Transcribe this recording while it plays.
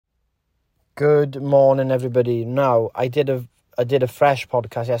Good morning, everybody. Now, I did a fresh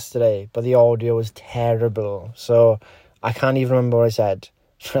podcast yesterday, but the audio was terrible, so I can't even remember what I said.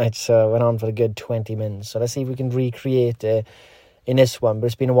 Right, so I went on for a good 20 minutes. So let's see if we can recreate it in this one. But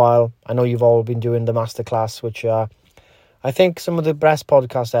it's been a while. I know you've all been doing the masterclass, which are, I think, some of the best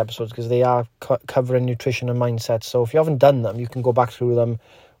podcast episodes because they are covering nutrition and mindset. So if you haven't done them, you can go back through them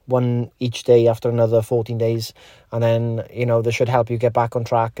one each day after another 14 days, and then they should help you get back on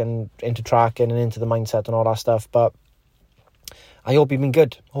track and into tracking and into the mindset and all that stuff. But I hope you've been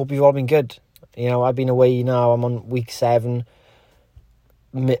good. I hope you've all been good. I've been away now. I'm on week 7,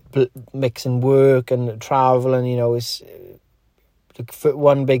 mixing work and travel, and it's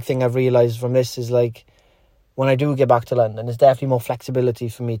one big thing I've realised from this is when I do get back to London, there's definitely more flexibility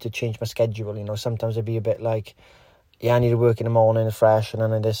for me to change my schedule. Sometimes I'd be a bit like, I need to work in the morning fresh, and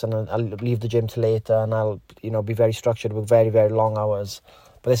then I'll leave the gym till later, and I'll, be very structured with very, very long hours.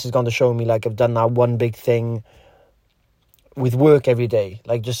 But this is going to show me, I've done that one big thing with work every day.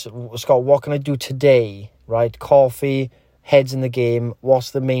 Just, Scott, what can I do today, right? Coffee, heads in the game.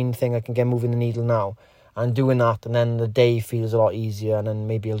 What's the main thing I can get moving the needle now? And doing that, and then the day feels a lot easier, and then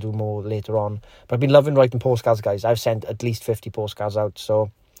maybe I'll do more later on. But I've been loving writing postcards, guys. I've sent at least 50 postcards out,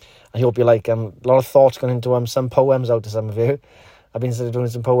 so I hope you like them. A lot of thoughts going into them. Some poems out to some of you. I've been doing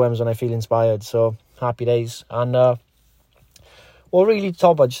some poems when I feel inspired. So happy days. And really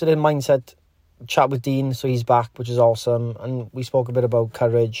top, I just did a mindset chat with Dean. So he's back, which is awesome. And we spoke a bit about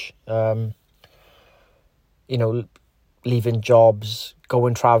courage. Leaving jobs,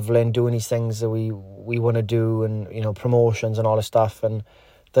 going traveling, doing these things that we want to do, and promotions and all this stuff. And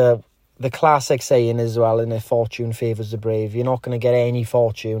the classic saying as well, in a fortune favours the brave. You're not going to get any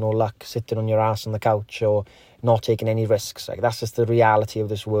fortune or luck sitting on your ass on the couch or not taking any risks. That's just the reality of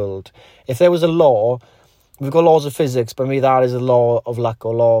this world. If there was a law, we've got laws of physics, but maybe that is a law of luck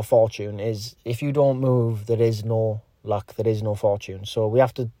or law of fortune, is if you don't move, there is no luck, there is no fortune. So we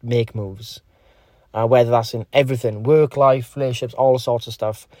have to make moves, whether that's in everything, work, life, relationships, all sorts of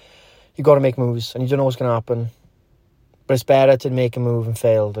stuff. You got to make moves, and you don't know what's going to happen. But it's better to make a move and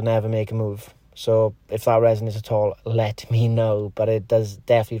fail than never make a move. So if that resonates at all, let me know. But it does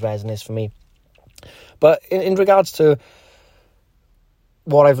definitely resonate for me. But in regards to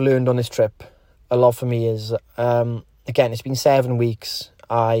what I've learned on this trip, a lot for me is, again, it's been 7 weeks.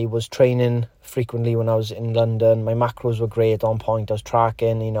 I was training frequently when I was in London. My macros were great, on point. I was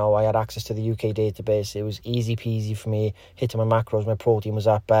tracking, I had access to the UK database. It was easy peasy for me, hitting my macros. My protein was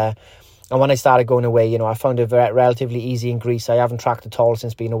up there. And when I started going away, I found it relatively easy in Greece. I haven't tracked at all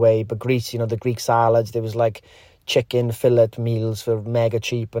since being away. But Greece, the Greek salads, there was chicken fillet meals for mega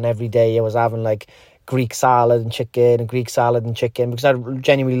cheap. And every day I was having Greek salad and chicken and Greek salad and chicken because I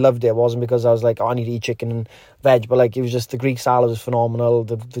genuinely loved it. It wasn't because I was I need to eat chicken and veg. But it was just the Greek salad was phenomenal.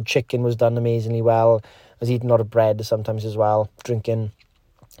 The chicken was done amazingly well. I was eating a lot of bread sometimes as well. Drinking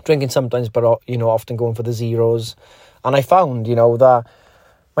sometimes, but often going for the zeros. And I found, that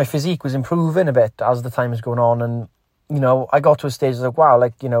my physique was improving a bit as the time was going on, and I got to a stage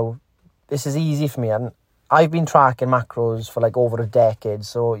wow, this is easy for me. And I've been tracking macros for over a decade,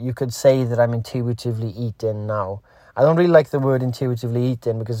 so you could say that I'm intuitively eating now. I don't really like the word intuitively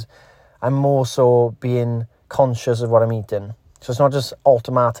eating because I'm more so being conscious of what I'm eating. So it's not just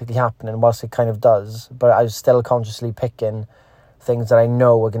automatically happening, whilst it kind of does, but I'm still consciously picking things that I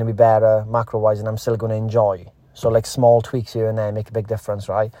know are going to be better macro-wise and I'm still going to enjoy. So small tweaks here and there make a big difference,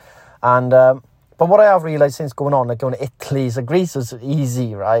 right? And but what I have realised since going to Italy, so Greece was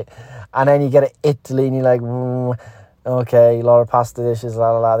easy, right? And then you get to Italy and you're okay, a lot of pasta dishes,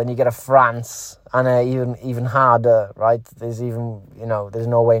 la la la. Then you get to France and even harder, right? There's even, there's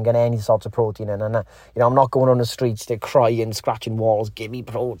no way I'm getting any sorts of protein in. And, I'm not going on the streets to crying, scratching walls, give me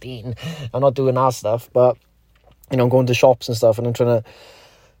protein. I'm not doing that stuff, but, I'm going to shops and stuff and I'm trying to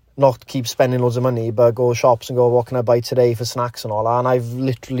not keep spending loads of money, but go shops and go, what can I buy today for snacks and all that? And I've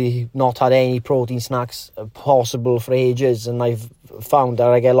literally not had any protein snacks possible for ages, and I've found that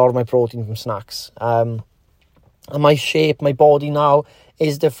I get a lot of my protein from snacks. And my shape, my body now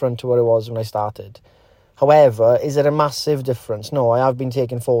is different to what it was when I started. However, is it a massive difference? No, I have been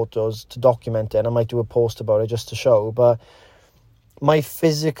taking photos to document it, and I might do a post about it just to show, but my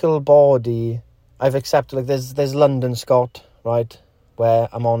physical body, I've accepted, there's London Scott, right, where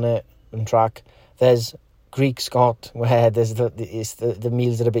I'm on it and track. There's Greek Scott, where there's the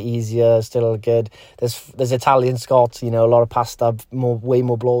meals are a bit easier, still good. There's Italian Scott, a lot of pasta, way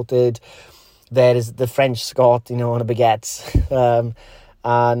more bloated. There is the French Scott, on the baguettes.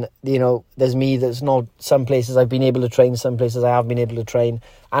 And, there's me that's not, some places I've been able to train, some places I haven't been able to train.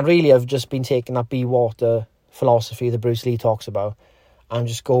 And really, I've just been taking that be water philosophy that Bruce Lee talks about. and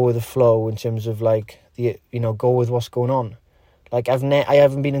just go with the flow in terms of like go with what's going on. Like I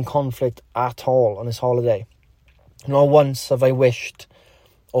haven't been in conflict at all on this holiday. Not once have I wished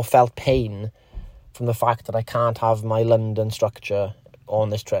or felt pain from the fact that I can't have my London structure on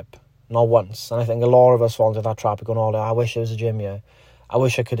this trip. Not once. And I think a lot of us fall into that trap going, oh, I wish there was a gym here. I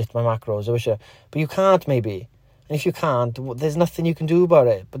wish I could hit my macros. But you can't, maybe. And if you can't, there's nothing you can do about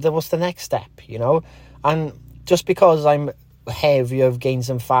it. But then what's the next step, And just because I'm heavier, I've gained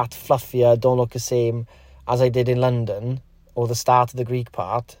some fat, fluffier, don't look the same as I did in London, or the start of the Greek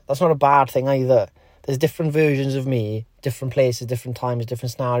part, that's not a bad thing either. There's different versions of me, different places, different times,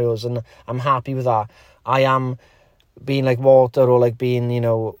 different scenarios, and I'm happy with that. I am being like water, or like being,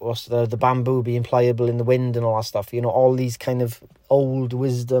 what's the bamboo, being pliable in the wind and all that stuff. All these kind of old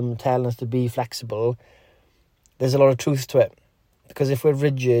wisdom telling us to be flexible. There's a lot of truth to it. Because if we're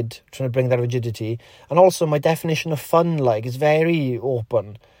rigid, trying to bring that rigidity, and also my definition of fun, like, is very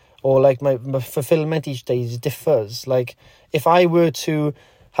open. Or like my fulfillment each day differs. Like, if I were to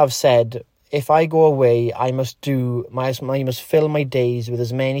have said, if I go away, I must fill my days with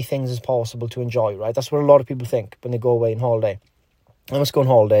as many things as possible to enjoy, right? That's what a lot of people think when they go away on holiday. I must go on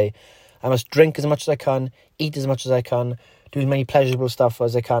holiday. I must drink as much as I can, eat as much as I can, do as many pleasurable stuff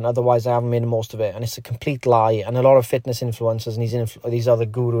as I can. Otherwise, I haven't made the most of it. And it's a complete lie. And a lot of fitness influencers and these other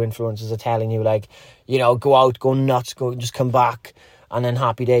guru influencers are telling you, like, go out, go nuts, just come back, and then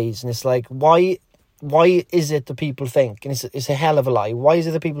happy days. And it's like, why is it that people think, and it's a hell of a lie, why is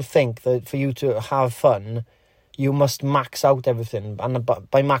it that people think that for you to have fun, you must max out everything? And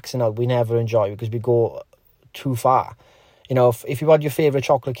by maxing out, we never enjoy, because we go too far. If you had your favourite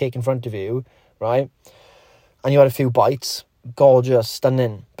chocolate cake in front of you, right, and you had a few bites, gorgeous,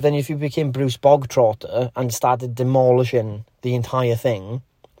 stunning. But then if you became Bruce Bogtrotter and started demolishing the entire thing,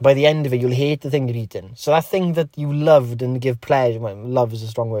 by the end of it, you'll hate the thing you're eating. So that thing that you loved and give pleasure, well, love is a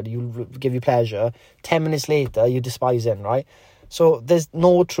strong word, give you pleasure, 10 minutes later, you despise it, right? So there's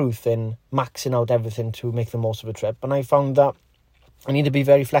no truth in maxing out everything to make the most of a trip. And I found that I need to be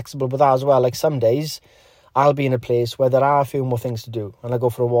very flexible with that as well. Like, some days, I'll be in a place where there are a few more things to do, and I go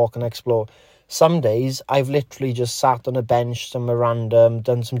for a walk and explore. Some days, I've literally just sat on a bench somewhere random,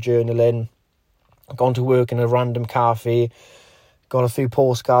 done some journaling, gone to work in a random cafe, got a few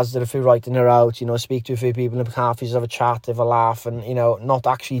postcards, did a few writing her out, speak to a few people in cafes, have a chat, have a laugh, and, not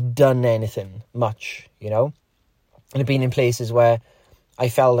actually done anything much, And I've been in places where I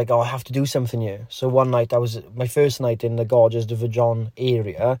felt like, I have to do something here. So one night, my first night in the gorgeous de Vajon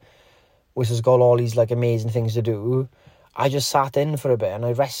area, which has got all these, like, amazing things to do. I just sat in for a bit and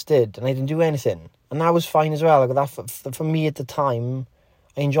I rested and I didn't do anything. And that was fine as well. Like, that for me at the time,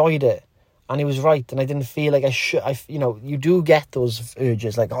 I enjoyed it. And he was right, and I didn't feel like I should. You do get those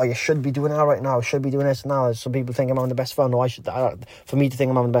urges, like, you should be doing that right now. I should be doing this now. Some people think I'm having the best fun. Or for me to think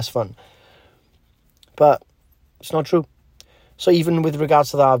I'm having the best fun. But it's not true. So even with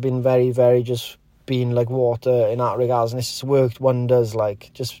regards to that, I've been very, very just being like water in that regards, and it's just worked wonders.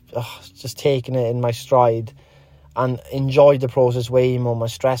 Like, just taking it in my stride, and enjoyed the process way more. My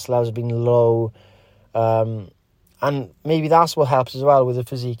stress levels have been low. And maybe that's what helps as well with the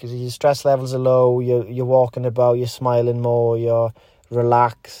physique, because your stress levels are low, you're walking about, you're smiling more, you're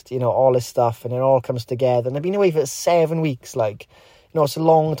relaxed, all this stuff, and it all comes together. And I've been away for 7 weeks, like, it's a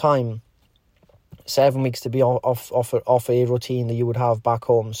long time. 7 weeks to be off a routine that you would have back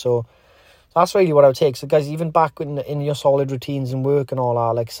home. So that's really what I would take. So guys, even back in your solid routines and work and all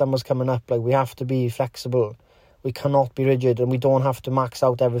that, like, summer's coming up, like, we have to be flexible. We cannot be rigid, and we don't have to max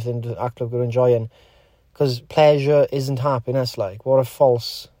out everything to act like we're enjoying. Because pleasure isn't happiness, like, what a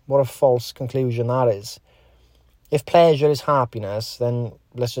false conclusion that is. If pleasure is happiness, then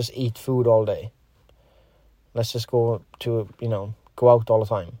let's just eat food all day. Let's just go out all the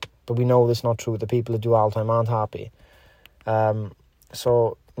time. But we know that's not true. The people that do all the time aren't happy.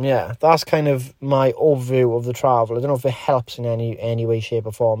 So, yeah, that's kind of my overview of the travel. I don't know if it helps in any way, shape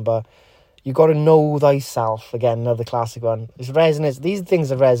or form, but you got to know thyself. Again, another classic one. It resonates. These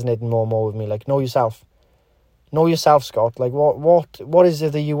things are resonating more and more with me. Like, know yourself. Know yourself, Scott. Like, what is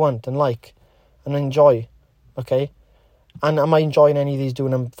it that you want and like and enjoy, okay? And am I enjoying any of these,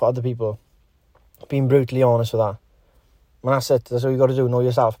 doing them for other people? Being brutally honest with that. And that's it. That's what you got to do. Know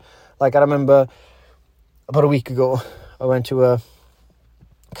yourself. Like, I remember about a week ago, I went to a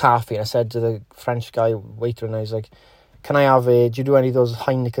cafe and I said to the French guy, waiter, and I was like, do you do any of those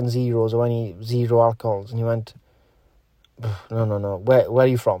Heineken Zeros or any zero alcohols? And he went, no. Where are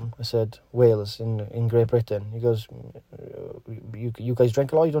you from? I said, Wales, in Great Britain. He goes, you guys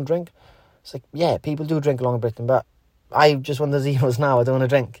drink a lot? You don't drink? It's like, yeah, people do drink a lot in Britain, but I just want the zeros now. I don't want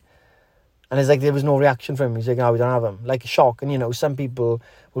to drink. And it's like there was no reaction from him. He's like, no, we don't have him. Like, shock. And, you know, some people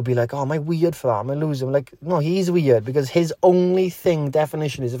would be like, oh, am I weird for that? Am I losing? Like, no, he's weird because his only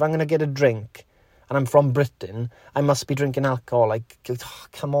definition is if I'm going to get a drink and I'm from Britain, I must be drinking alcohol. Like, oh,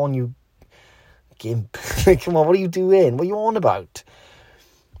 come on, you gimp. Come on, what are you doing? What are you on about?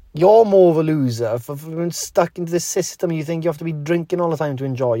 You're more of a loser for being stuck into this system. You think you have to be drinking all the time to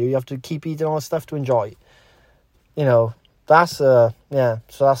enjoy you. You have to keep eating all the stuff to enjoy. You know, that's, so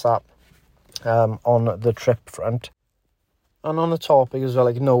that's that. On the trip front. And on the topic as well,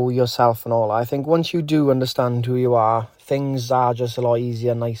 like, know yourself and all, I think once you do understand who you are, things are just a lot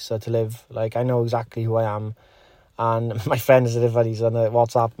easier, nicer to live. Like, I know exactly who I am. And my friend is funny, he's on a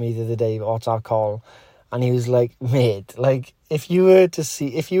WhatsApp me the other day, WhatsApp call, and he was like, mate, like, if you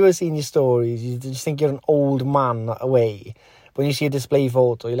were seeing your stories, you just think you're an old man away. When you see a display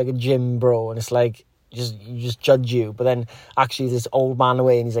photo, you're like a gym bro, and it's like, you just judge you. But then actually this old man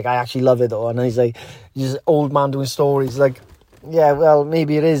away, and he's like, I actually love it though. And then he's like, just old man doing stories. Like, yeah, well,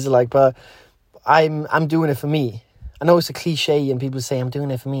 maybe it is, like, but I'm doing it for me. I know it's a cliche and people say I'm doing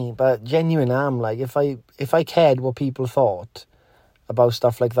it for me, but genuinely I'm like, if I cared what people thought about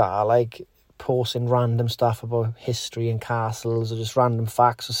stuff like that, like posting random stuff about history and castles or just random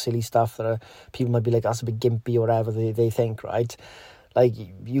facts or silly stuff that people might be like, that's a bit gimpy or whatever they think, right? Like,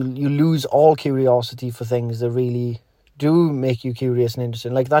 you lose all curiosity for things that really do make you curious and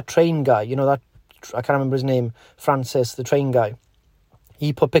interesting. Like that train guy, you know, that, I can't remember his name, Francis, the train guy.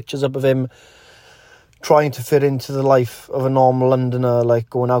 He put pictures up of him trying to fit into the life of a normal Londoner, like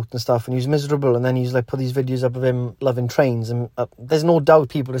going out and stuff, and he was miserable. And then he's like put these videos up of him loving trains, and there's no doubt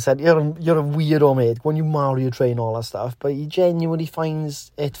people have said, you're a weirdo, mate, when you marry a train, all that stuff. But he genuinely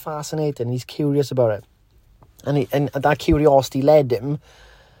finds it fascinating. He's curious about it. And that curiosity led him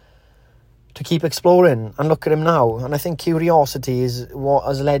to keep exploring, and look at him now. And I think curiosity is what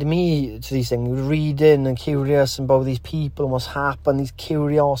has led me to these things, reading and curious about these people and what's happened, these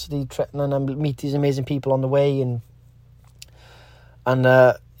curiosity, and I meet these amazing people on the way, and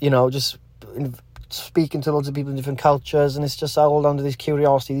you know, just speaking to loads of people in different cultures, and it's just all down to this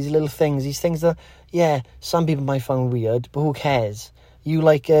curiosity, these little things, these things that, yeah, some people might find weird, but who cares? You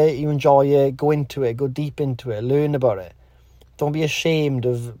like it, you enjoy it, go into it, go deep into it, learn about it. Don't be ashamed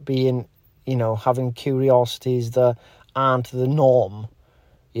of being, you know, having curiosities that aren't the norm,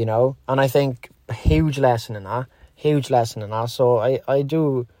 you know. And I think a huge lesson in that. So I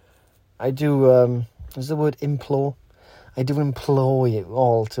do, is the word implore? I do implore you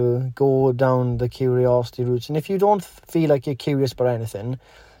all to go down the curiosity routes. And if you don't feel like you're curious about anything,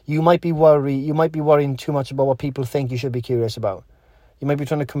 you might be worrying too much about what people think you should be curious about. You might be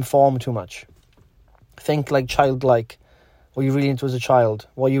trying to conform too much. Think like childlike. What are you really into as a child?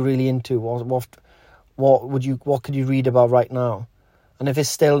 What are you really into? What could you read about right now? And if it's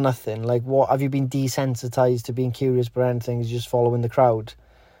still nothing, like, what have you been desensitized to being curious about anything? Is just following the crowd?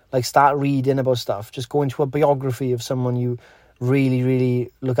 Like, start reading about stuff. Just go into a biography of someone you really,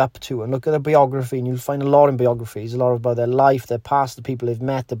 really look up to, and look at their biography, and you'll find a lot in biographies, a lot about their life, their past, the people they've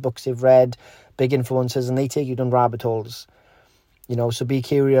met, the books they've read, big influences, and they take you down rabbit holes. You know, so be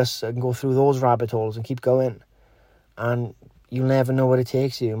curious and go through those rabbit holes and keep going. And you'll never know where it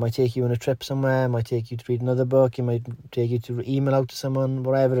takes you. It might take you on a trip somewhere, it might take you to read another book, it might take you to email out to someone,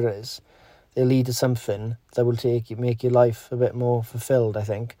 whatever it is. They'll lead to something that will make your life a bit more fulfilled, I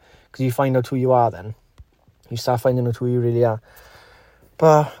think. Because you find out who you are then. You start finding out who you really are.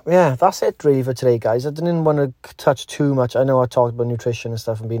 But yeah, that's it really for today, guys. I didn't want to touch too much. I know I talked about nutrition and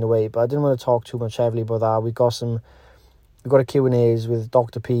stuff and being away, but I didn't want to talk too much heavily about that. We've got a Q&As with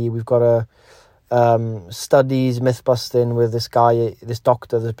Dr. P. We've got a studies, myth busting with this guy, this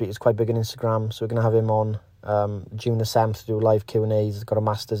doctor that's quite big on Instagram. So we're going to have him on June the 7th to do a live Q&A. He's got a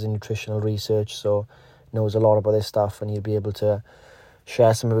master's in nutritional research, so knows a lot about this stuff, and he'll be able to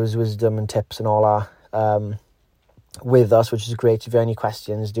share some of his wisdom and tips and all that with us, which is great. If you have any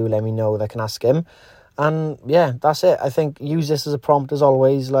questions, do let me know that I can ask him. And yeah, that's it. I think use this as a prompt as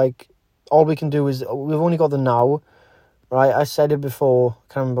always. Like, all we can do is, we've only got the now. Right, I said it before,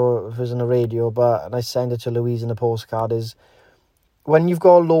 I can't remember if it was on the radio, and I sent it to Louise in a postcard, is when you've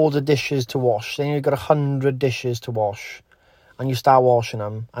got loads of dishes to wash, then you've got 100 dishes to wash, and you start washing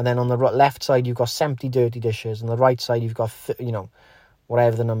them, and then on the left side you've got 70 dirty dishes, and the right side you've got,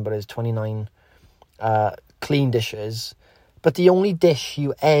 whatever the number is, 29 clean dishes. But the only dish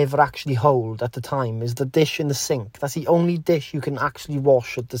you ever actually hold at the time is the dish in the sink. That's the only dish you can actually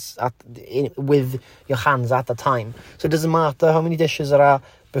wash with your hands at the time. So it doesn't matter how many dishes there are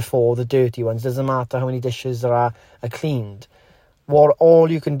before, the dirty ones. It doesn't matter how many dishes there are cleaned. All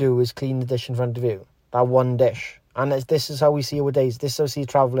you can do is clean the dish in front of you. That one dish. And this is how we see our days. This is how we see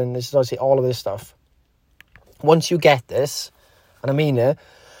travelling. This is how we see all of this stuff. Once you get this, and I mean it,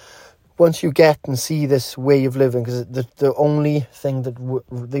 once you get and see this way of living, because the only thing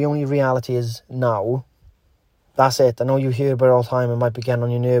the only reality is now. That's it. I know you hear about it all the time. It might be getting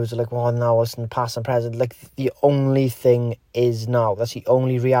on your nerves. Like, well, now it's in the past and present. Like, the only thing is now. That's the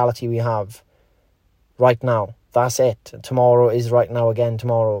only reality we have right now. That's it. Tomorrow is right now again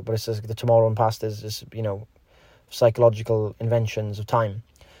tomorrow. But it's just the tomorrow and past is just, psychological inventions of time.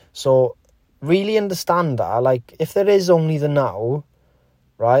 So, really understand that. Like, if there is only the now,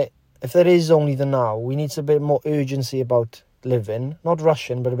 right? If there is only the now, we need a bit more urgency about living. Not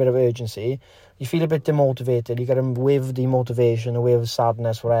rushing, but a bit of urgency. You feel a bit demotivated, you get a wave of demotivation, a wave of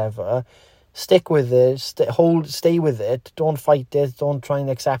sadness, whatever. Stick with it, stay with it. Don't fight it, don't try and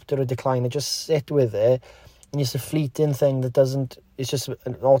accept it or decline it. Just sit with it. And it's a fleeting thing it's just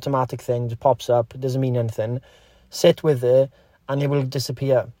an automatic thing that pops up. It doesn't mean anything. Sit with it and it will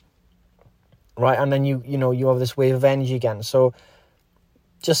disappear. Right? And then you have this wave of energy again. So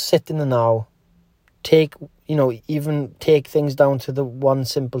just sit in the now. Even take things down to the one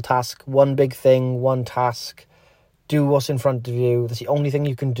simple task, one big thing, one task. Do what's in front of you. That's the only thing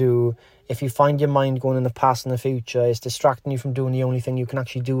you can do. If you find your mind going in the past and the future, it's distracting you from doing the only thing you can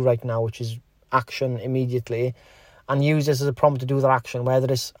actually do right now, which is action immediately. And use this as a prompt to do that action.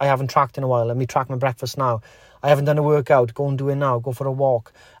 Whether it's, I haven't tracked in a while, let me track my breakfast now. I haven't done a workout, go and do it now. Go for a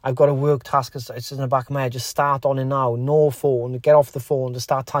walk. I've got a work task, it's in the back of my head. Just start on it now. No phone. Get off the phone. Just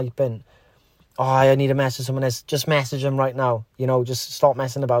start typing. Oh, I need to message someone else. Just message them right now. Just stop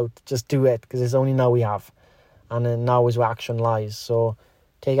messing about. Just do it, because it's only now we have. And then now is where action lies. So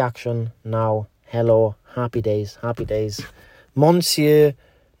take action now. Hello. Happy days. Happy days. Monsieur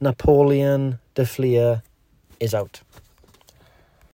Napoleon de Fleer is out.